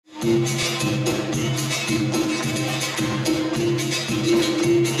In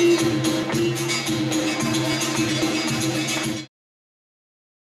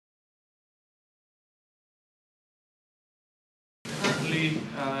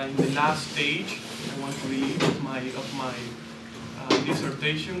the last stage, I want to leave of my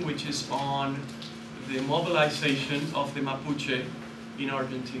dissertation, which is on the mobilization of the Mapuche in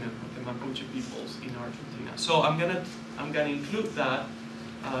Argentina, of the Mapuche peoples in Argentina. So I'm gonna include that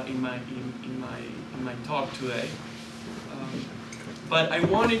in my talk today. But I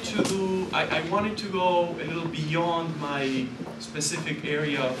wanted to go a little beyond my specific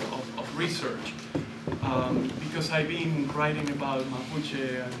area of research. Because I've been writing about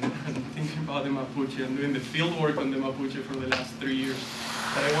Mapuche and thinking about the Mapuche and doing the field work on the Mapuche for the last 3 years.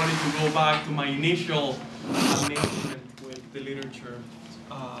 But I wanted to go back to my initial engagement with the literature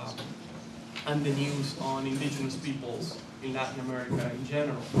and the news on indigenous peoples in Latin America in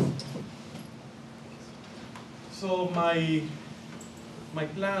general. So my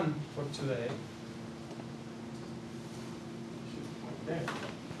plan for today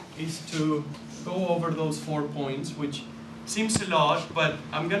is to go over those 4 points, which seems a lot, but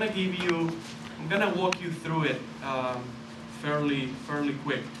I'm gonna walk you through it fairly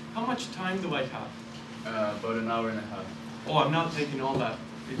quick. How much time do I have? About an hour and a half. Oh, I'm not taking all that.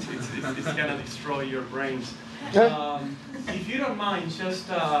 It's gonna destroy your brains. If you don't mind, just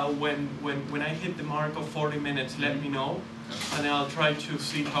when I hit the mark of 40 minutes, let me know, and I'll try to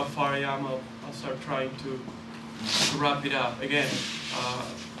see how far I am. I'll start trying to wrap it up. Again,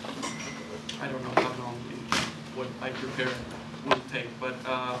 I don't know how long what I prepare will take, but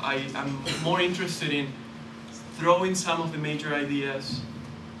I'm more interested in throwing some of the major ideas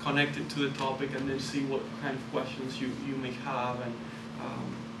connected to the topic, and then see what kind of questions you may have, and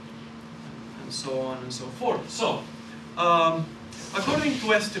so on and so forth. So, according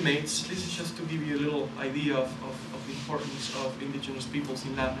to estimates, this is just to give you a little idea of the importance of indigenous peoples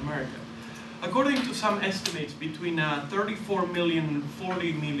in Latin America. According to some estimates, between 34 million and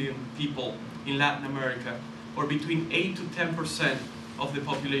 40 million people in Latin America, or between 8 to 10% of the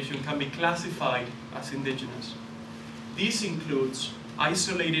population, can be classified as indigenous. This includes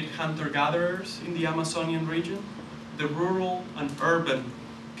isolated hunter-gatherers in the Amazonian region, the rural and urban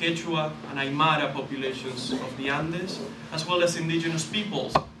Quechua and Aymara populations of the Andes, as well as indigenous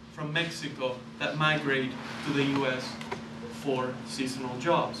peoples from Mexico that migrate to the US for seasonal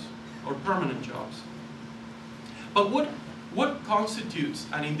jobs or permanent jobs. But what constitutes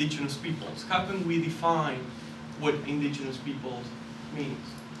an indigenous peoples? How can we define what indigenous peoples means?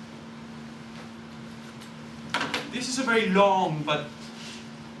 This is a very long, but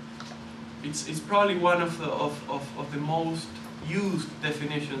it's probably one of the most used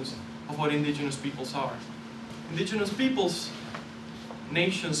definitions of what indigenous peoples are. Indigenous peoples,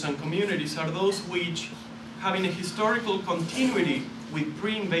 nations and communities are those which, having a historical continuity with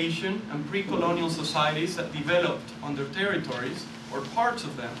pre-invasion and pre-colonial societies that developed on their territories, or parts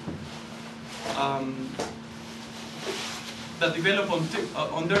of them, that develop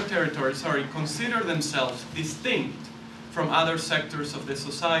on their territories, consider themselves distinct from other sectors of the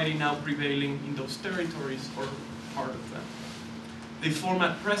society now prevailing in those territories or part of them. They form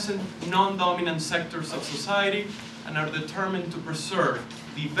at present non-dominant sectors of society and are determined to preserve,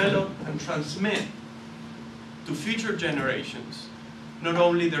 develop, and transmit to future generations not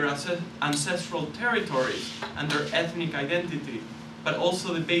only their ancestral territories and their ethnic identity, but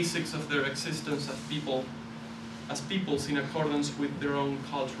also the basics of their existence as peoples in accordance with their own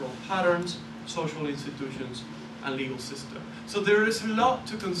cultural patterns, social institutions, and legal system. So there is a lot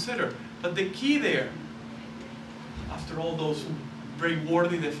to consider, but the key there, after all those very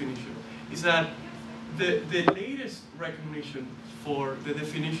wordy definitions, is that the latest recognition for the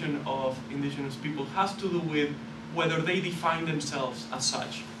definition of indigenous people has to do with whether they define themselves as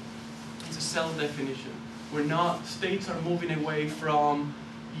such. It's a self-definition. States are moving away from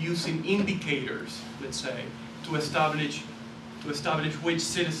using indicators, let's say, to establish which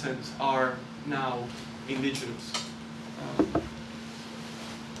citizens are now indigenous.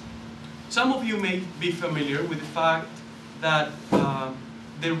 Some of you may be familiar with the fact that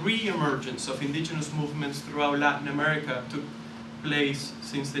the re-emergence of indigenous movements throughout Latin America took place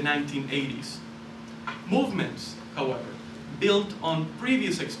since the 1980s. Movements, however, built on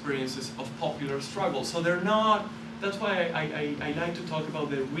previous experiences of popular struggle. So they're not, that's why I like to talk about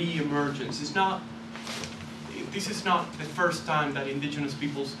the re-emergence. This is not the first time that indigenous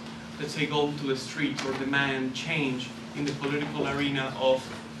peoples, let's say, go to the streets or demand change in the political arena of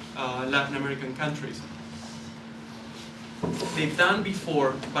Latin American countries. They've done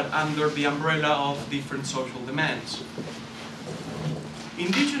before, but under the umbrella of different social demands.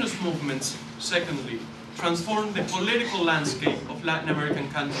 Indigenous movements, secondly, transformed the political landscape of Latin American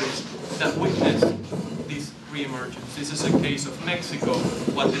countries that witnessed this re-emergence. This is a case of Mexico,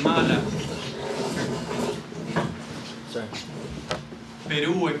 Guatemala,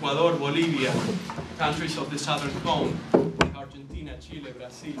 Peru, Ecuador, Bolivia, countries of the Southern Cone, Argentina, Chile,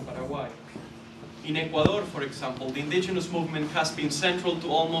 Brazil, Paraguay. In Ecuador, for example, the indigenous movement has been central to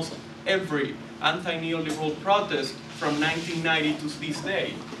almost every anti-neoliberal protest from 1990 to this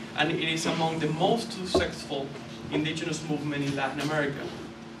day, and it is among the most successful indigenous movement in Latin America.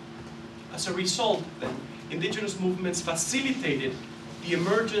 As a result, then, indigenous movements facilitated the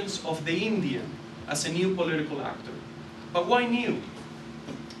emergence of the Indian as a new political actor. But why new?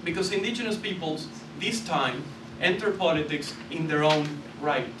 Because indigenous peoples, this time, enter politics in their own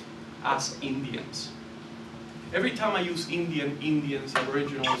right as Indians. Every time I use Indian, Indians,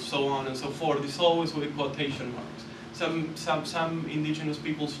 Aboriginals, so on and so forth, it's always with quotation marks. Some indigenous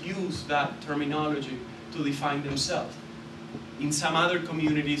peoples use that terminology to define themselves. In some other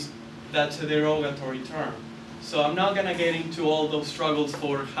communities, that's a derogatory term. So I'm not going to get into all those struggles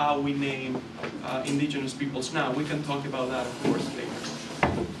for how we name indigenous peoples now. We can talk about that, of course, later.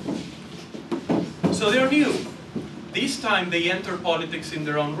 So they're new. This time they enter politics in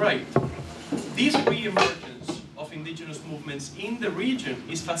their own right. This re-emergence of indigenous movements in the region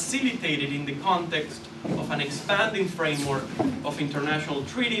is facilitated in the context of an expanding framework of international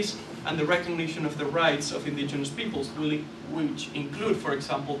treaties and the recognition of the rights of indigenous peoples, which include, for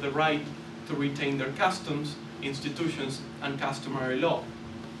example, the right to retain their customs, institutions, and customary law.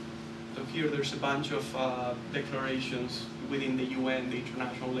 So here there's a bunch of declarations within the UN, the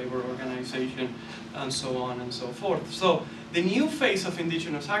International Labour Organization, and so on and so forth. So the new phase of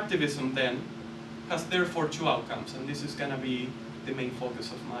indigenous activism then has therefore two outcomes, and this is going to be the main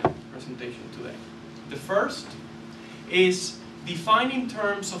focus of my presentation today. The first is defining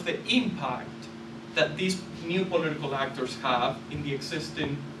terms of the impact that these new political actors have in the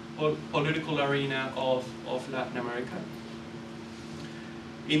existing political arena of Latin America.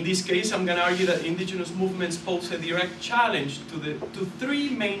 In this case, I'm going to argue that indigenous movements pose a direct challenge to three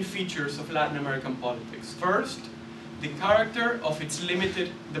main features of Latin American politics. First, the character of its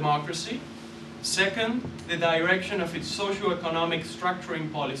limited democracy. Second, the direction of its socio-economic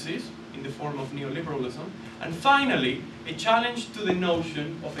structuring policies in the form of neoliberalism. And finally, a challenge to the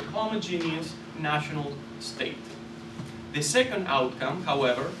notion of a homogeneous national state. The second outcome,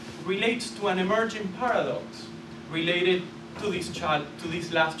 however, relates to an emerging paradox related to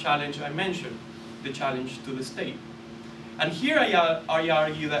this last challenge I mentioned, the challenge to the state. And here I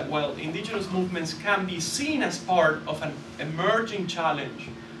argue that while indigenous movements can be seen as part of an emerging challenge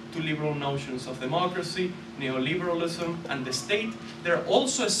to liberal notions of democracy, neoliberalism, and the state, they're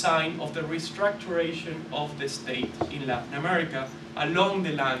also a sign of the restructuration of the state in Latin America along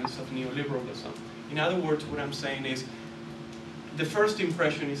the lines of neoliberalism. In other words, what I'm saying is, the first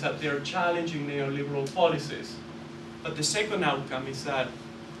impression is that they're challenging neoliberal policies. But the second outcome is that,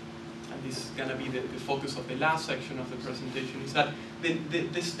 and this is going to be the focus of the last section of the presentation, is that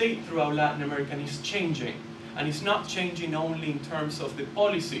the state throughout Latin America is changing. And it's not changing only in terms of the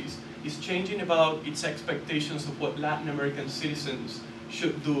policies, it's changing about its expectations of what Latin American citizens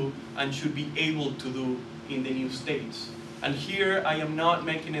should do and should be able to do in the new states. And here I am not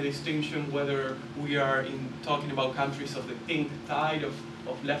making a distinction whether we are talking about countries of the pink tide of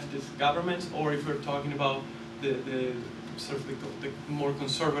leftist governments, or if we're talking about the more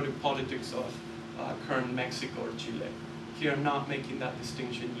conservative politics of current Mexico or Chile. Here I'm not making that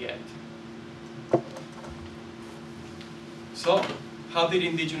distinction yet. So, how did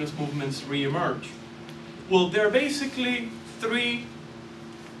indigenous movements re-emerge? Well, there are basically three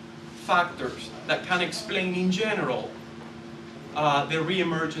factors that can explain in general the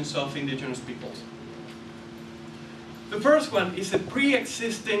re-emergence of indigenous peoples. The first one is the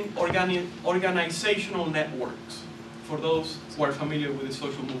pre-existing organizational networks. For those who are familiar with the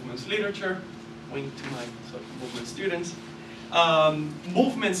social movements literature, wink to my social movement students,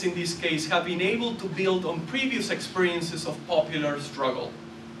 movements in this case have been able to build on previous experiences of popular struggle.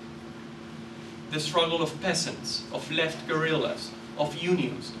 The struggle of peasants, of left guerrillas, of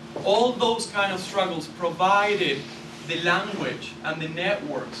unions. All those kind of struggles provided the language and the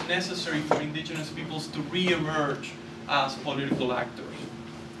networks necessary for indigenous peoples to re-emerge as political actors.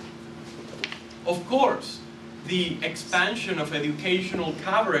 Of course, the expansion of educational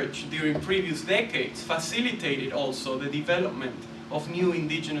coverage during previous decades facilitated also the development of new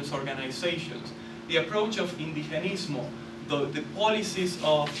indigenous organizations. The approach of indigenismo, the policies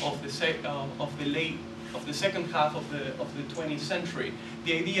of the second half of the 20th century,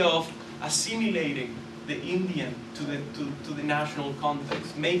 the idea of assimilating the Indian to to the national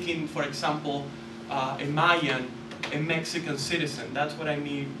context, making, for example, a Mayan a Mexican citizen. That's what I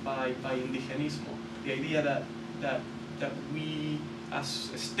mean by indigenismo. The idea that we,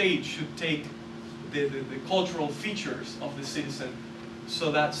 as a state, should take the cultural features of the citizen,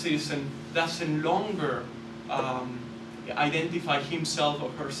 so that citizen doesn't longer identify himself or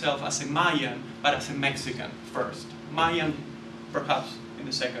herself as a Mayan, but as a Mexican first. Mayan, perhaps, in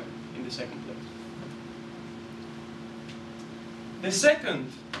the second place. The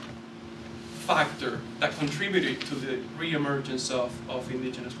second factor that contributed to the re-emergence of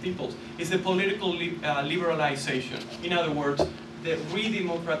indigenous peoples is the political liberalization. In other words, the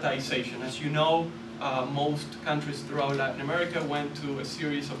re-democratization. As you know, most countries throughout Latin America went through a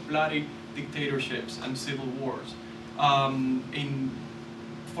series of bloody dictatorships and civil wars.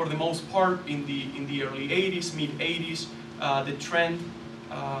 For the most part, in the early 80s, mid 80s, the trend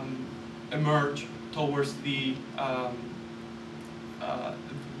emerged towards the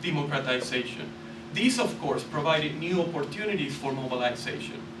democratization. These, of course, provided new opportunities for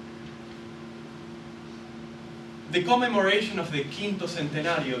mobilization. The commemoration of the Quinto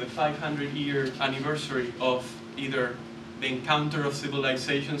Centenario, the 500-year anniversary of either the encounter of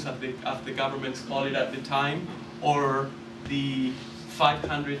civilizations, as the governments call it at the time, or the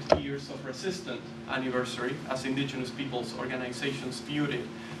 500 years of resistance anniversary, as indigenous peoples organizations viewed it,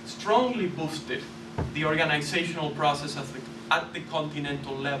 strongly boosted the organizational process at the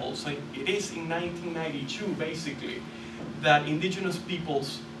continental level. So it is in 1992, basically, that indigenous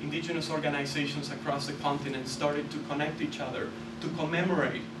peoples, indigenous organizations across the continent started to connect each other to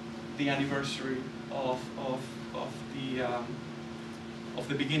commemorate the anniversary of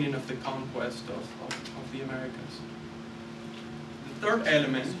the beginning of the conquest of the Americas. The third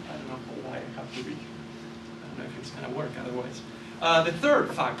element, I don't know why I have to be, I don't know if it's going to work otherwise. The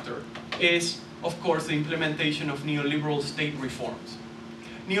third factor is, of course, the implementation of neoliberal state reforms.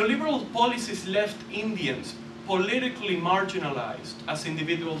 Neoliberal policies left Indians politically marginalized as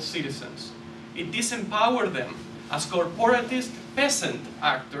individual citizens. It disempowered them as corporatist peasant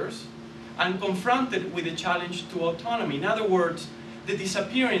actors and confronted with the challenge to autonomy. In other words, the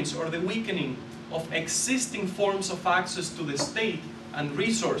disappearance or the weakening of existing forms of access to the state and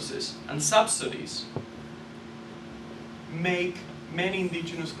resources and subsidies make many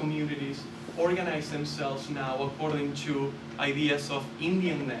indigenous communities organize themselves now according to ideas of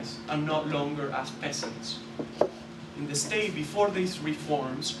Indianness and not longer as peasants. In the state, before these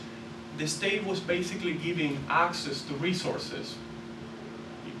reforms, the state was basically giving access to resources.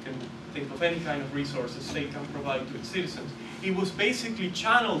 You can think of any kind of resources the state can provide to its citizens. It was basically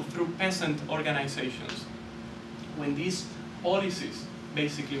channeled through peasant organizations. When these policies,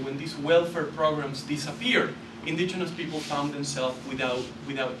 basically when these welfare programs disappeared, indigenous people found themselves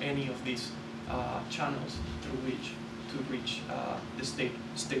without any of these channels through which to reach the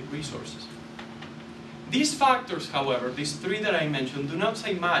state resources. These factors, however, these three that I mentioned, do not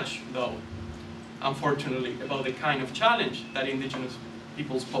say much, though, unfortunately, about the kind of challenge that indigenous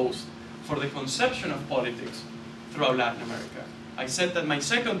peoples pose for the conception of politics throughout Latin America. I said that my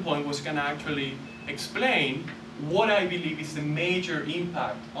second point was going to actually explain what I believe is the major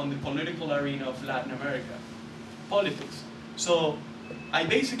impact on the political arena of Latin America, politics. So I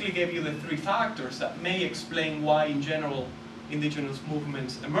basically gave you the three factors that may explain why, in general, indigenous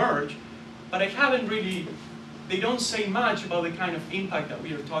movements emerge, but I haven't really, they don't say much about the kind of impact that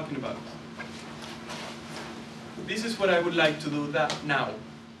we are talking about. This is what I would like to do now.